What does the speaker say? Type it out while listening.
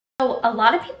So a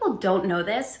lot of people don't know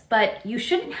this, but you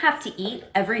shouldn't have to eat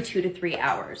every 2 to 3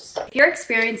 hours. If you're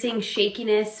experiencing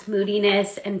shakiness,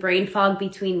 moodiness, and brain fog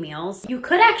between meals, you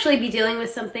could actually be dealing with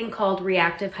something called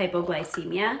reactive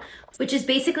hypoglycemia, which is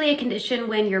basically a condition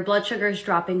when your blood sugar is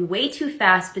dropping way too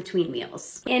fast between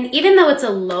meals. And even though it's a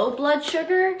low blood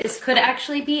sugar, this could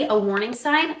actually be a warning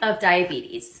sign of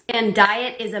diabetes. And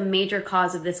diet is a major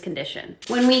cause of this condition.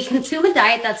 When we consume a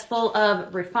diet that's full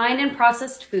of refined and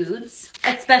processed foods,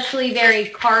 especially very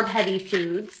carb-heavy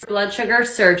foods, blood sugar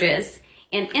surges,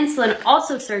 and insulin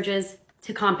also surges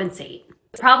to compensate.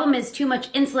 The problem is too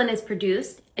much insulin is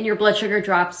produced and your blood sugar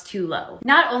drops too low.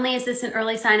 Not only is this an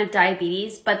early sign of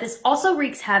diabetes, but this also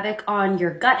wreaks havoc on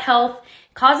your gut health,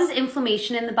 causes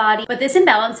inflammation in the body, but this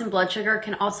imbalance in blood sugar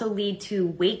can also lead to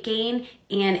weight gain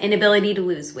and inability to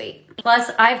lose weight.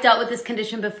 Plus, I've dealt with this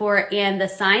condition before and the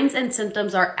signs and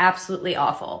symptoms are absolutely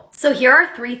awful. So here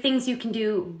are 3 things you can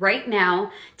do right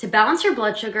now to balance your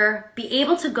blood sugar, be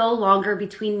able to go longer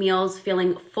between meals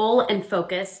feeling full and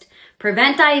focused,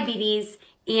 prevent diabetes,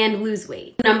 and lose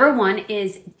weight. Number 1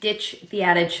 is ditch the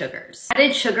added sugars.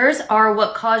 Added sugars are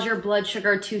what cause your blood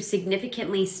sugar to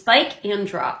significantly spike and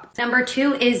drop. Number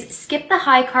 2 is skip the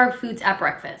high carb foods at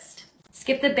breakfast.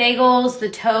 Skip the bagels, the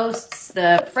toasts,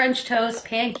 the French toast,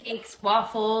 pancakes,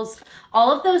 waffles.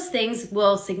 All of those things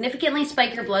will significantly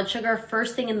spike your blood sugar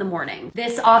first thing in the morning.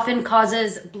 This often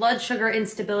causes blood sugar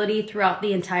instability throughout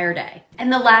the entire day.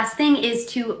 And the last thing is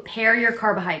to pair your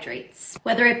carbohydrates.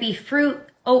 Whether it be fruit,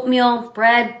 oatmeal,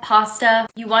 bread, pasta,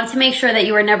 you want to make sure that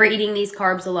you are never eating these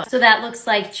carbs alone. So that looks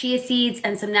like chia seeds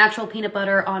and some natural peanut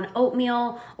butter on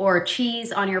oatmeal, or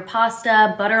cheese on your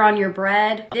pasta, butter on your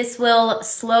bread. This will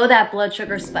slow that blood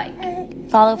sugar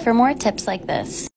spike. Follow for more tips like this.